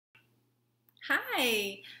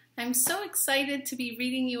Hi, I'm so excited to be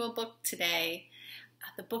reading you a book today.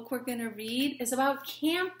 The book we're going to read is about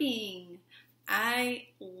camping. I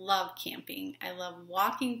love camping. I love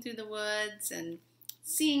walking through the woods and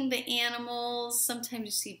seeing the animals. Sometimes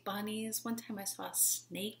you see bunnies. One time I saw a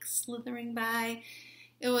snake slithering by.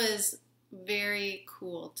 It was very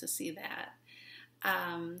cool to see that.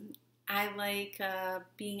 I like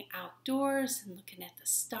being outdoors and looking at the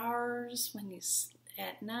stars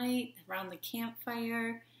at night around the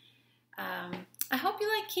campfire. I hope you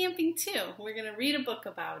like camping too. We're going to read a book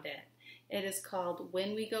about it. It is called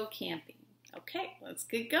When We Go Camping. Okay, let's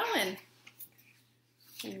get going.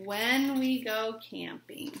 When we go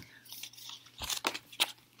camping.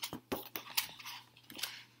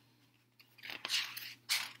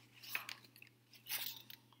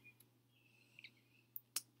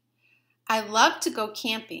 I love to go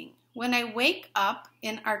camping. When I wake up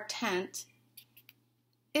in our tent,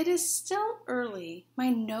 it is still early. My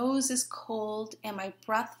nose is cold and my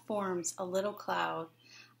breath forms a little cloud.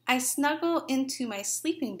 I snuggle into my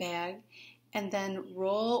sleeping bag and then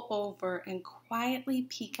roll over and quietly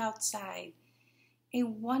peek outside. A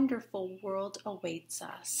wonderful world awaits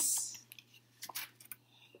us.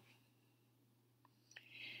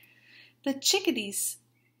 The chickadees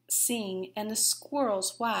sing and the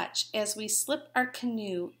squirrels watch as we slip our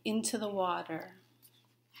canoe into the water.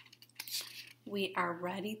 We are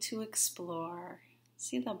ready to explore.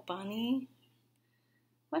 See the bunny?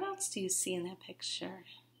 What else do you see in that picture?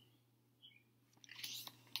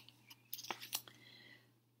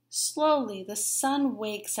 Slowly, the sun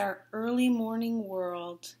wakes our early morning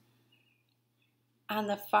world. On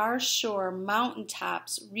the far shore,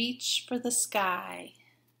 mountaintops reach for the sky.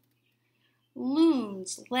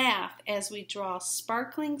 Loons laugh as we draw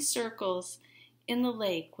sparkling circles in the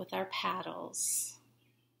lake with our paddles.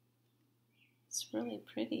 It's really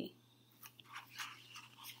pretty.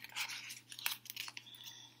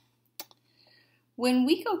 When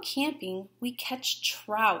we go camping, we catch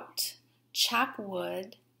trout, chop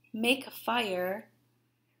wood, make a fire.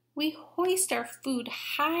 We hoist our food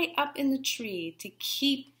high up in the tree to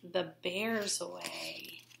keep the bears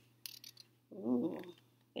away. Ooh,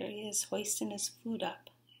 there he is hoisting his food up.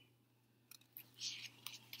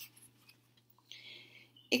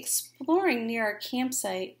 Exploring near our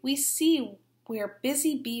campsite, we see where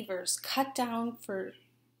busy beavers cut down for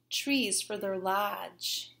trees for their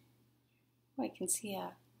lodge. Oh, I can see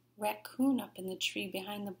a raccoon up in the tree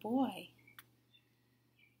behind the boy.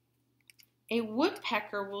 A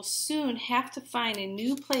woodpecker will soon have to find a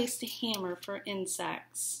new place to hammer for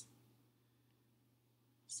insects.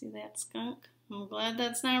 See that skunk? I'm glad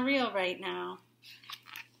that's not real right now.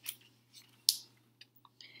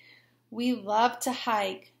 We love to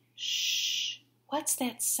hike. Shh, what's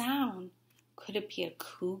that sound? Could it be a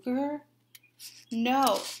cougar?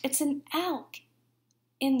 No, it's an elk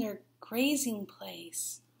in their grazing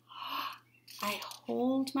place. I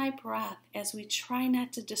hold my breath as we try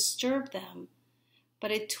not to disturb them,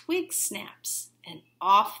 but a twig snaps and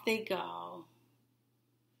off they go.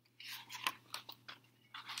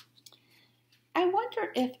 I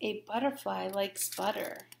wonder if a butterfly likes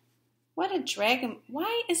butter.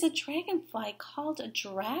 Why is a dragonfly called a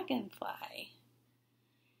dragonfly?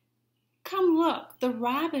 Come look, the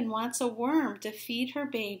robin wants a worm to feed her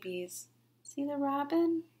babies. See the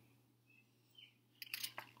robin?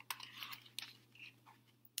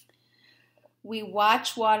 We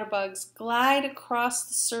watch water bugs glide across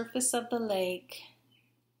the surface of the lake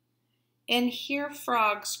and hear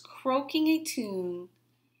frogs croaking a tune.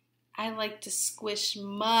 I like to squish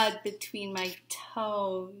mud between my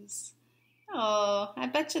toes. Oh, I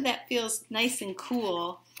bet you that feels nice and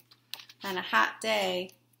cool on a hot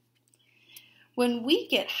day. When we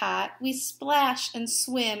get hot, we splash and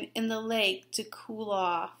swim in the lake to cool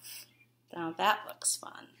off. Now that looks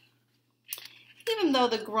fun. Even though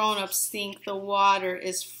the grown-ups think the water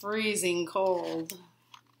is freezing cold.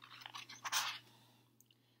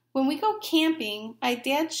 When we go camping, my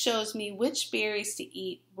dad shows me which berries to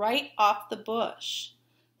eat right off the bush.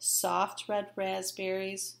 Soft red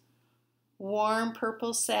raspberries, warm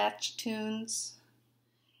purple saskatoons,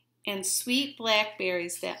 and sweet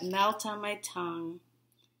blackberries that melt on my tongue.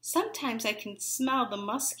 Sometimes I can smell the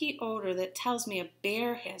musky odor that tells me a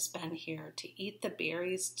bear has been here to eat the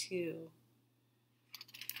berries too.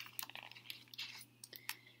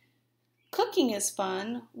 Cooking is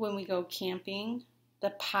fun when we go camping.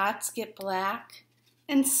 The pots get black,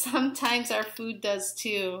 and sometimes our food does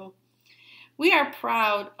too. We are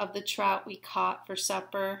proud of the trout we caught for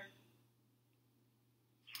supper.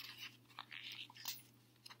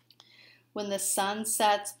 When the sun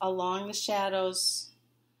sets along the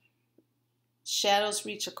Shadows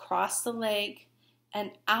reach across the lake.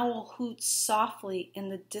 An owl hoots softly in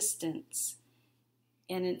the distance,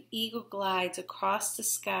 and an eagle glides across the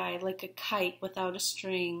sky like a kite without a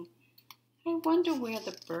string. I wonder where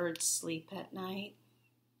the birds sleep at night.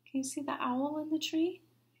 Can you see the owl in the tree?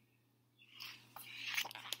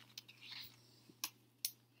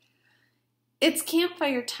 It's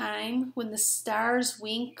campfire time when the stars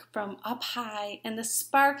wink from up high and the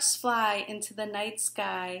sparks fly into the night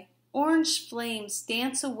sky. Orange flames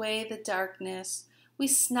dance away the darkness. We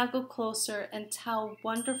snuggle closer and tell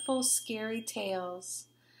wonderful, scary tales.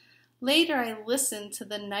 Later I listen to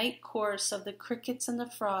the night chorus of the crickets and the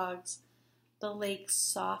frogs. The lake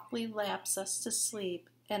softly laps us to sleep,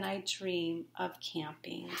 and I dream of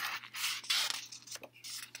camping.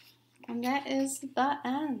 And that is the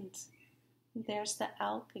end. There's the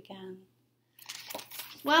elk again.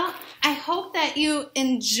 Well, I hope that you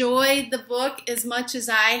enjoyed the book as much as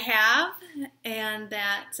I have, and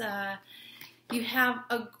that you have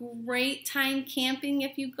a great time camping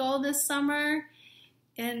if you go this summer.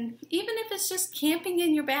 And even if it's just camping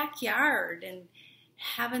in your backyard and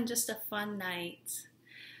having just a fun night.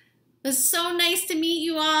 It was so nice to meet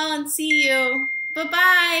you all and see you.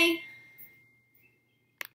 Bye-bye.